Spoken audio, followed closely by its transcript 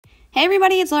Hey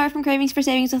everybody, it's Laura from Cravings for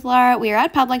Savings with Laura. We are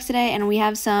at Publix today and we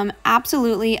have some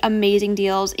absolutely amazing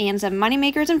deals and some money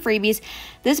makers and freebies.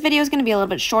 This video is going to be a little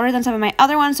bit shorter than some of my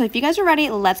other ones, so if you guys are ready,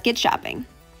 let's get shopping.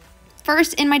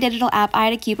 First, in my digital app, I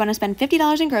had a coupon to spend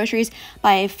 $50 in groceries,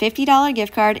 buy a $50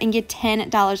 gift card, and get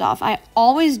 $10 off. I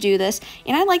always do this,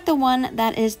 and I like the one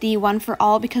that is the one for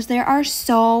all because there are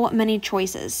so many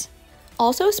choices.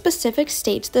 Also, specific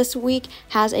states this week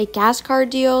has a gas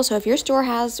card deal, so if your store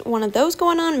has one of those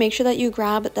going on, make sure that you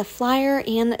grab the flyer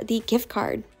and the gift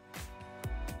card.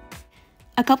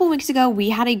 A couple weeks ago,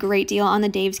 we had a great deal on the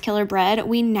Dave's Killer Bread.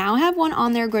 We now have one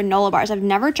on their granola bars. I've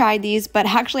never tried these, but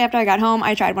actually after I got home,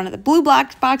 I tried one of the blue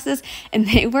block boxes, and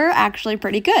they were actually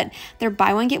pretty good. They're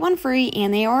buy one, get one free,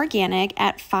 and they are organic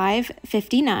at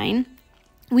 $5.59.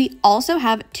 We also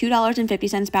have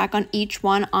 $2.50 back on each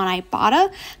one on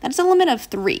Ibotta. That's a limit of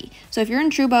 3. So if you're in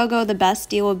True BOGO, the best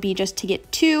deal would be just to get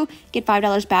 2, get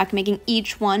 $5 back, making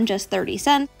each one just 30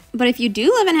 cents. But if you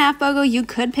do live in half BOGO, you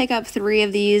could pick up 3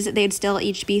 of these. They'd still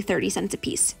each be 30 cents a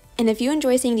piece. And if you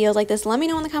enjoy seeing deals like this, let me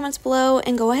know in the comments below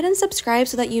and go ahead and subscribe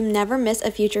so that you never miss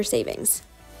a future savings.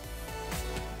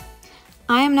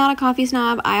 I am not a coffee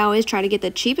snob. I always try to get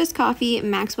the cheapest coffee.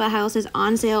 Maxwell House is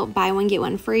on sale, buy one, get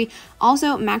one free.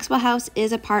 Also, Maxwell House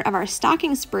is a part of our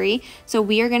stocking spree, so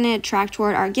we are going to track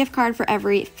toward our gift card. For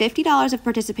every $50 of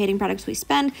participating products we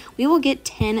spend, we will get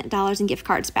 $10 in gift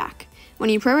cards back. When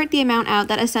you prorate the amount out,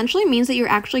 that essentially means that you're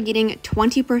actually getting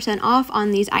 20% off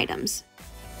on these items.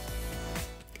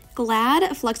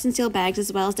 Glad Flex and Seal bags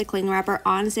as well as the cling wrap are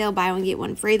on sale, buy one get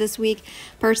one free this week.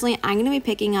 Personally, I'm going to be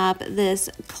picking up this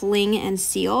cling and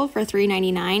seal for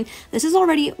 $3.99. This is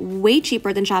already way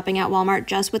cheaper than shopping at Walmart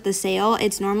just with the sale.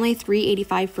 It's normally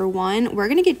 $3.85 for one. We're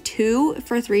going to get 2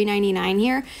 for $3.99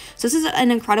 here. So this is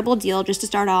an incredible deal just to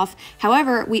start off.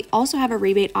 However, we also have a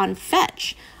rebate on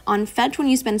Fetch. On Fetch, when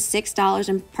you spend $6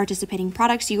 in participating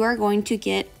products, you are going to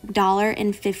get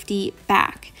 $1.50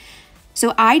 back.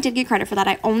 So I did get credit for that.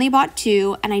 I only bought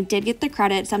 2 and I did get the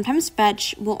credit. Sometimes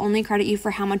Fetch will only credit you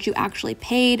for how much you actually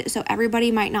paid, so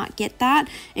everybody might not get that.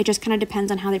 It just kind of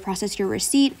depends on how they process your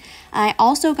receipt. I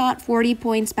also got 40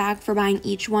 points back for buying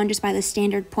each one just by the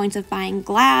standard points of buying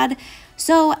Glad.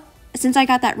 So since I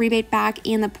got that rebate back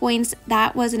and the points,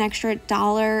 that was an extra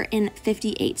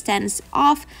 $1.58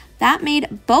 off. That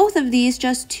made both of these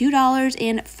just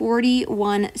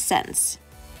 $2.41.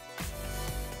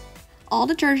 All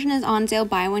detergent is on sale,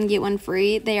 buy one, get one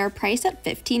free. They are priced at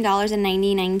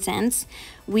 $15.99.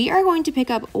 We are going to pick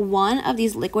up one of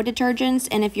these liquid detergents,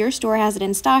 and if your store has it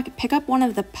in stock, pick up one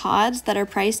of the pods that are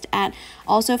priced at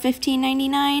also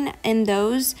 $15.99. And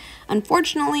those,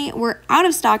 unfortunately, were out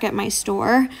of stock at my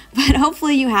store, but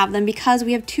hopefully you have them because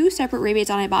we have 2 separate rebates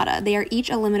on Ibotta. They are each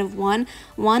a limit of 1.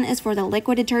 One is for the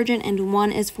liquid detergent and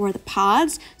one is for the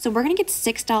pods. So we're going to get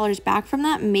 $6 back from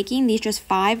that, making these just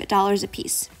 $5 a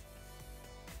piece.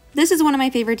 This is one of my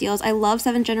favorite deals. I love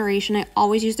 7th Generation. I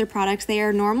always use their products. They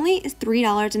are normally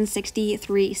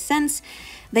 $3.63.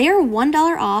 They are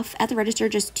 $1 off at the register,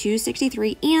 just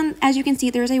 $2.63. And as you can see,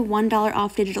 there's a $1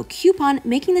 off digital coupon,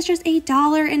 making this just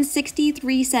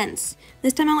 $1.63.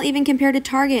 This time I'll even compare to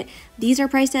Target. These are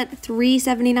priced at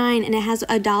 $3.79 and it has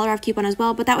a $1 off coupon as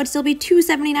well, but that would still be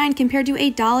 $2.79 compared to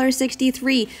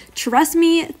 $1.63. Trust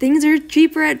me, things are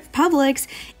cheaper at Publix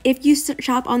if you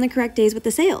shop on the correct days with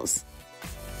the sales.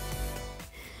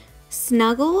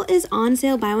 Snuggle is on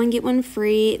sale, buy one get one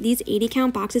free. These 80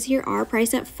 count boxes here are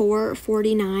priced at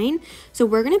 $4.49. So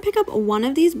we're going to pick up one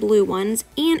of these blue ones,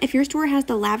 and if your store has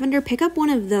the lavender, pick up one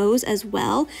of those as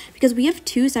well because we have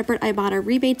 2 separate Ibotta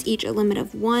rebates, each a limit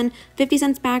of 1, 50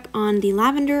 cents back on the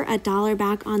lavender, $1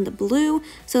 back on the blue.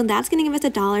 So that's going to give us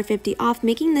 $1.50 off,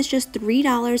 making this just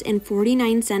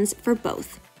 $3.49 for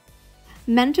both.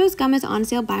 Mentos gum is on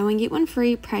sale, buy one get one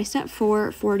free, priced at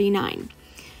 $4.49.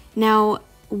 Now,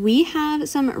 we have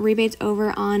some rebates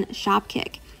over on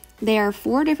Shopkick. There are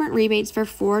 4 different rebates for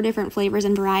 4 different flavors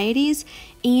and varieties,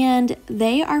 and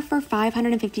they are for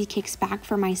 550 kicks back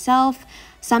for myself.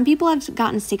 Some people have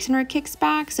gotten 600 kicks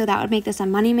back, so that would make this a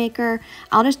moneymaker.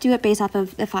 I'll just do it based off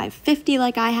of the 550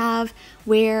 like I have,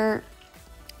 where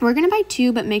we're going to buy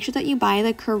 2, but make sure that you buy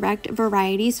the correct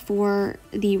varieties for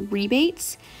the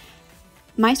rebates.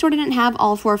 My store didn't have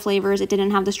all 4 flavors. It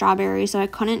didn't have the strawberry, so I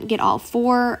couldn't get all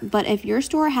 4. But if your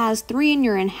store has 3 and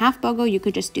you're in half BOGO, you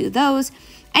could just do those.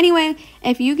 Anyway,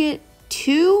 if you get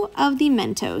 2 of the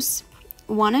Mentos,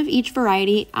 1 of each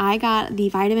variety, I got the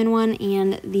vitamin one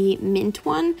and the mint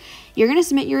one, you're going to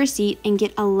submit your receipt and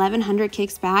get 1,100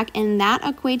 kicks back, and that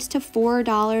equates to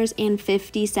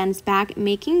 $4.50 back,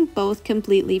 making both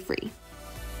completely free.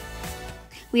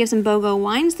 We have some BOGO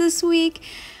wines this week.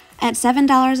 at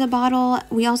 $7 a bottle.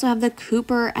 We also have the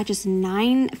Cooper at just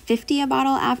 $9.50 a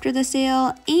bottle after the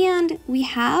sale. And we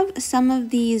have some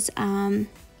of these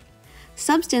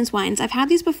substance wines. I've had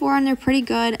these before and they're pretty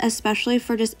good, especially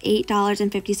for just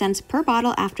 $8.50 per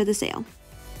bottle after the sale.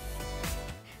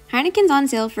 Heineken's on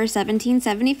sale for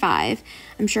 $17.75.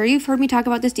 I'm sure you've heard me talk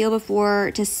about this deal before.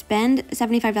 To spend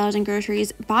 $75 in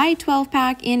groceries, buy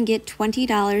 12-pack and get $20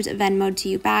 Venmo'd to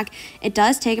you back. It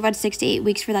does take about 6 to 8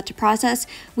 weeks for that to process.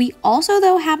 We also,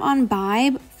 though, have on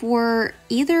Vibe for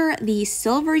either the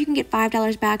silver, you can get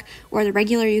 $5 back, or the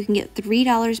regular, you can get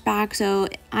 $3 back. So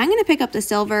I'm going to pick up the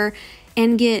silver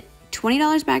and get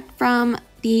 $20 back from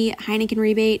the Heineken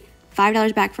rebate,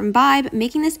 $5 back from Vibe,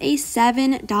 making this a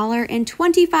 $7.25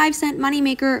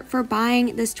 moneymaker for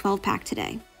buying this 12-pack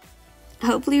today.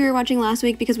 Hopefully you were watching last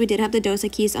week because we did have the Dos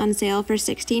Equis on sale for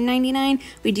 $16.99.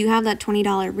 We do have that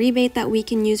 $20 rebate that we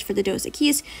can use for the Dos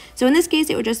Equis. So in this case,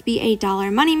 it would just be a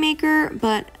 $1 moneymaker,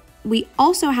 but we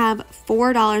also have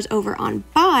 $4 over on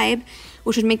Vibe,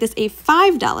 which would make this a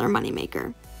 $5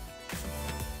 moneymaker.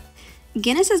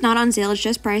 Guinness is not on sale, it's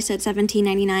just priced at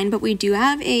 $17.99, but we do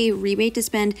have a rebate to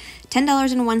spend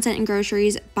 $10.01 in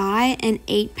groceries, buy an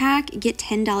 8-pack, get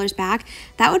 $10 back.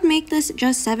 That would make this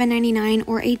just $7.99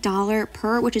 or $1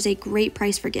 per, which is a great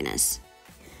price for Guinness.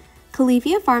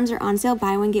 Califia Farms are on sale,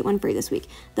 buy one, get one free this week.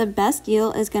 The best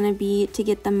deal is going to be to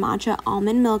get the matcha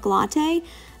almond milk latte.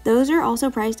 Those are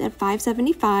also priced at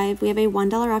 $5.75. We have a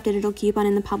 $1 off digital coupon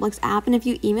in the Publix app, and if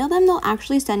you email them, they'll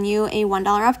actually send you a $1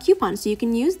 off coupon, so you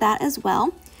can use that as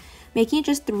well, making it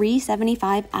just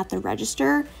 $3.75 at the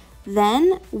register.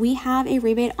 Then we have a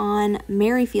rebate on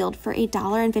Merrifield for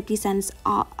 $1.50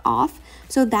 off,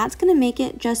 so that's going to make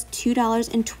it just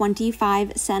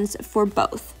 $2.25 for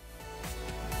both.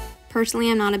 Personally,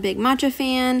 I'm not a big matcha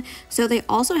fan, so they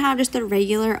also have just the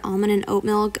regular almond and oat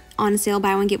milk on sale,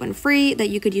 buy one, get one free, that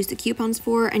you could use the coupons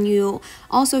for, and you'll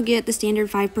also get the standard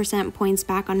 5% points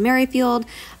back on Merrifield.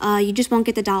 You just won't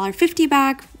get the $1.50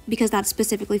 back because that's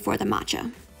specifically for the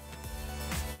matcha.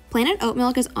 Planet Oat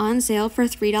Milk is on sale for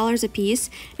 $3 a piece.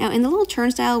 Now, in the little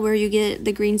turnstile where you get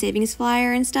the green savings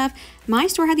flyer and stuff, my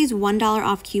store had these $1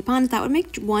 off coupons. That would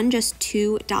make one just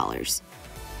 $2.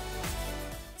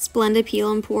 Splenda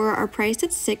Peel and Pour are priced at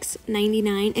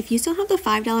 $6.99. If you still have the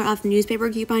 $5 off newspaper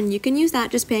coupon, you can use that,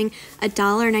 just paying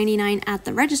 $1.99 at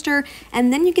the register,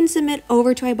 and then you can submit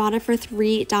over to Ibotta for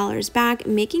 $3 back,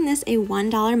 making this a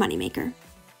 $1 moneymaker.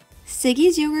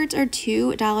 Siggy's yogurts are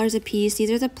 $2 a piece.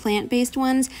 These are the plant-based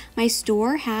ones. My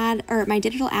store had, or my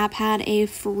digital app had, a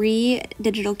free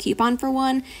digital coupon for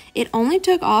one. It only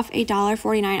took off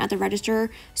 $1.49 at the register,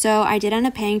 so I did end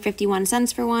up paying 51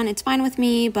 cents for one. It's fine with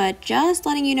me, but just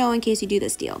letting you know in case you do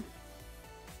this deal.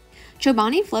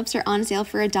 Chobani Flips are on sale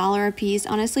for $1 a piece.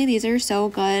 Honestly, these are so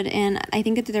good, and I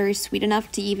think that they're sweet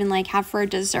enough to even like have for a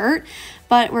dessert,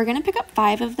 but we're gonna pick up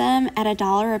 5 of them at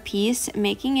 $1 a piece,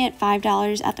 making it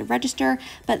 $5 at the register.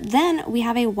 But then we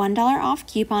have a $1 off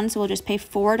coupon, so we'll just pay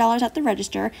 $4 at the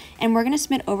register, and we're gonna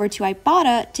submit over to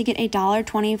Ibotta to get a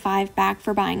 $1.25 back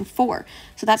for buying 4.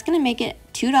 So that's gonna make it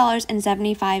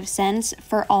 $2.75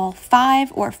 for all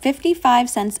 5, or 55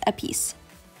 cents a piece.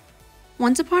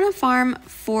 Once Upon a Farm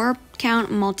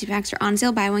 4-count multi-packs are on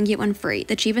sale, buy one, get one free.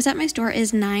 The cheapest at my store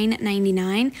is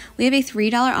 $9.99. We have a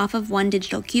 $3 off of one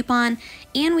digital coupon,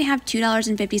 and we have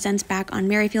 $2.50 back on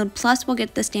Merrifield, plus we'll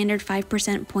get the standard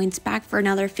 5% points back for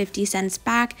another 50 cents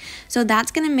back. So that's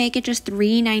going to make it just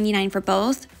 $3.99 for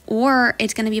both, or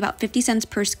it's going to be about 50 cents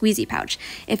per squeezy pouch.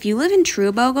 If you live in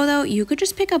Trubogo, though, you could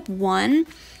just pick up one,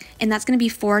 and that's going to be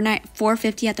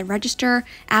 $4.50 at the register.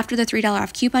 After the $3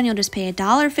 off coupon, you'll just pay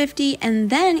 $1.50,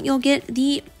 and then you'll get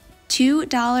the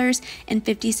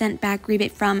 $2.50 back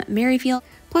rebate from Merrifield,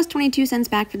 plus 22 cents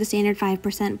back for the standard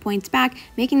 5% points back,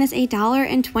 making this a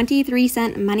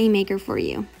 $1.23 moneymaker for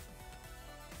you.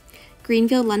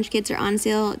 Greenfield lunch kits are on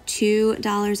sale,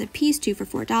 $2 a piece, 2 for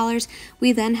 $4.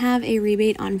 We then have a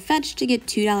rebate on Fetch to get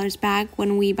 $2 back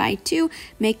when we buy 2,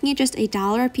 making it just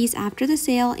 $1 a piece after the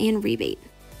sale and rebate.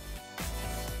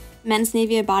 Men's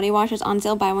Nivea body wash is on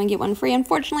sale, buy one, get one free.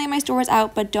 Unfortunately, my store is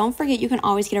out, but don't forget you can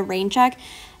always get a rain check.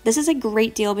 This is a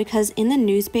great deal because in the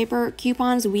newspaper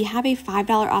coupons, we have a $5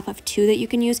 off of 2 that you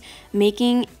can use,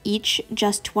 making each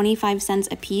just 25 cents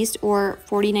a piece, or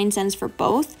 49 cents for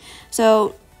both.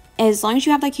 So as long as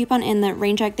you have that coupon in the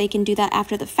rain check, they can do that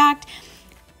after the fact.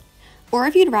 Or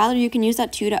if you'd rather, you can use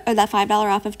that $5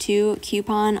 off of 2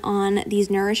 coupon on these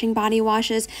nourishing body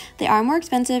washes. They are more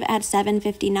expensive at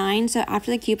 $7.59, so after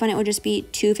the coupon, it would just be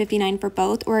 $2.59 for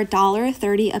both, or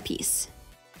 $1.30 a piece.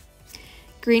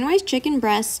 Greenwise chicken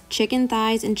breasts, chicken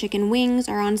thighs, and chicken wings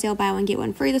are on sale, buy one get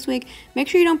one free this week. Make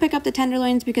sure you don't pick up the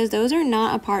tenderloins because those are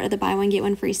not a part of the buy one get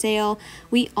one free sale.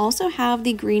 We also have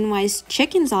the Greenwise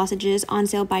chicken sausages on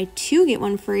sale, buy two get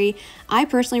one free. I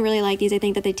personally really like these. I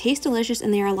think that they taste delicious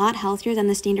and they are a lot healthier than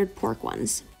the standard pork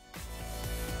ones.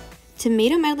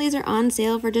 Tomato medleys are on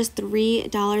sale for just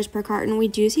 $3 per carton. We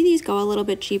do see these go a little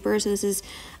bit cheaper, so this is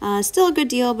still a good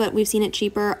deal, but we've seen it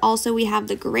cheaper. Also, we have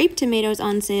the grape tomatoes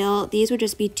on sale. These would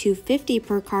just be $2.50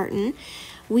 per carton.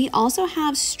 We also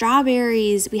have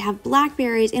strawberries, we have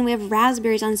blackberries, and we have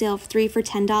raspberries on sale, 3 for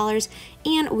 $10.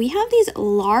 And we have these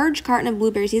large carton of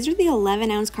blueberries. These are the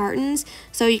 11-ounce cartons,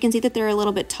 so you can see that they're a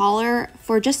little bit taller,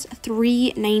 for just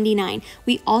 $3.99.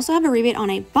 We also have a rebate on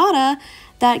Ibotta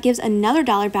that gives another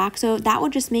 $1 back, so that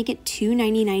would just make it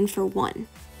 $2.99 for one.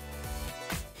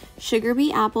 Sugar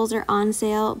Bee apples are on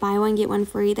sale, buy one get one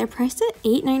free. They're priced at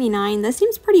 $8.99. This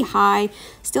seems pretty high,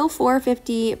 still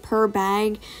 $4.50 per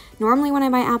bag. Normally when I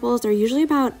buy apples, they're usually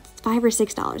about $5 or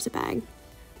 $6 a bag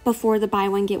before the buy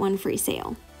one get one free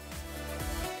sale.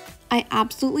 I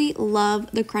absolutely love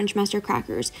the Crunchmaster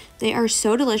crackers. They are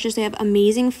so delicious. They have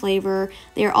amazing flavor.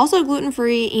 They are also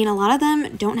gluten-free, and a lot of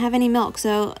them don't have any milk,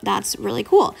 so that's really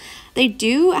cool. They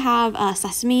do have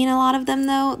sesame in a lot of them,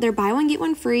 though. They're buy one, get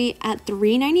one free at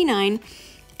 $3.99.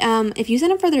 If you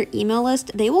sign up for their email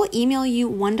list, they will email you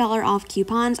 $1 off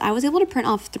coupons. I was able to print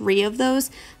off 3 of those.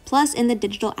 Plus, in the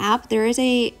digital app, there is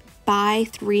a buy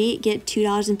 3, get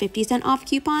 $2.50 off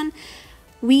coupon.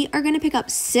 We are going to pick up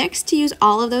 6 to use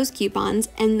all of those coupons,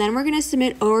 and then we're going to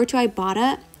submit over to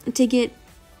Ibotta to get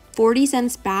 40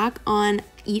 cents back on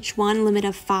each one, limit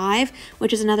of 5,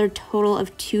 which is another total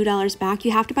of $2 back.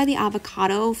 You have to buy the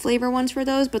avocado flavor ones for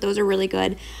those, but those are really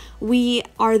good. We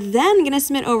are then going to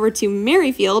submit over to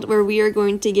Merrifield, where we are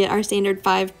going to get our standard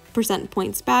 5%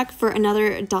 points back for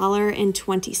another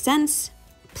 $1.20.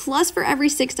 Plus, for every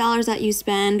 $6 that you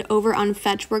spend over on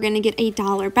Fetch, we're going to get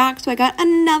 $1 back, so I got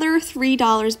another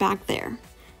 $3 back there.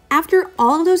 After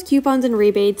all of those coupons and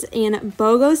rebates and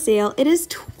BOGO sale, it is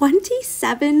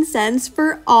 27 cents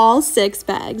for all 6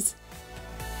 bags.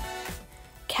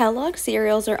 Kellogg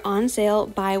cereals are on sale,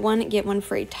 buy one, get one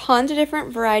free. Tons of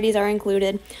different varieties are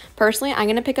included. Personally, I'm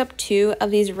going to pick up 2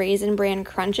 of these Raisin Bran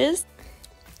Crunches.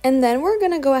 And then we're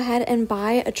going to go ahead and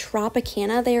buy a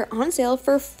Tropicana. They are on sale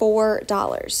for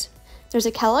 $4. There's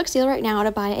a Kellogg sale right now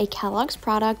to buy a Kellogg's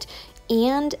product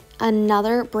and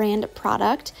another brand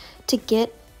product to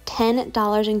get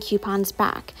 $10 in coupons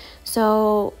back.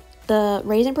 So the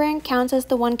Raisin Bran counts as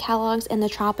the one Kellogg's and the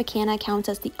Tropicana counts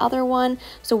as the other one.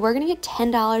 So we're going to get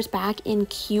 $10 back in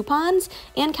coupons,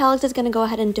 and Kellogg's is going to go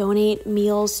ahead and donate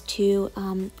meals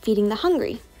to Feeding the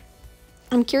Hungry.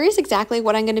 I'm curious exactly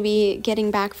what I'm going to be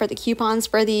getting back for the coupons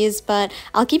for these, but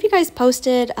I'll keep you guys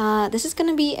posted. This is going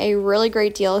to be a really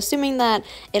great deal, assuming that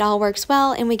it all works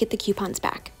well and we get the coupons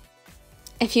back.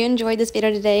 If you enjoyed this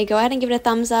video today, go ahead and give it a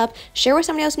thumbs up, share with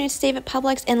somebody else new to save at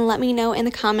Publix, and let me know in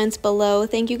the comments below.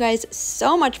 Thank you guys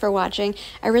so much for watching.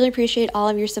 I really appreciate all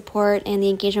of your support and the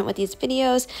engagement with these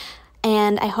videos,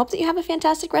 and I hope that you have a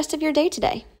fantastic rest of your day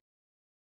today.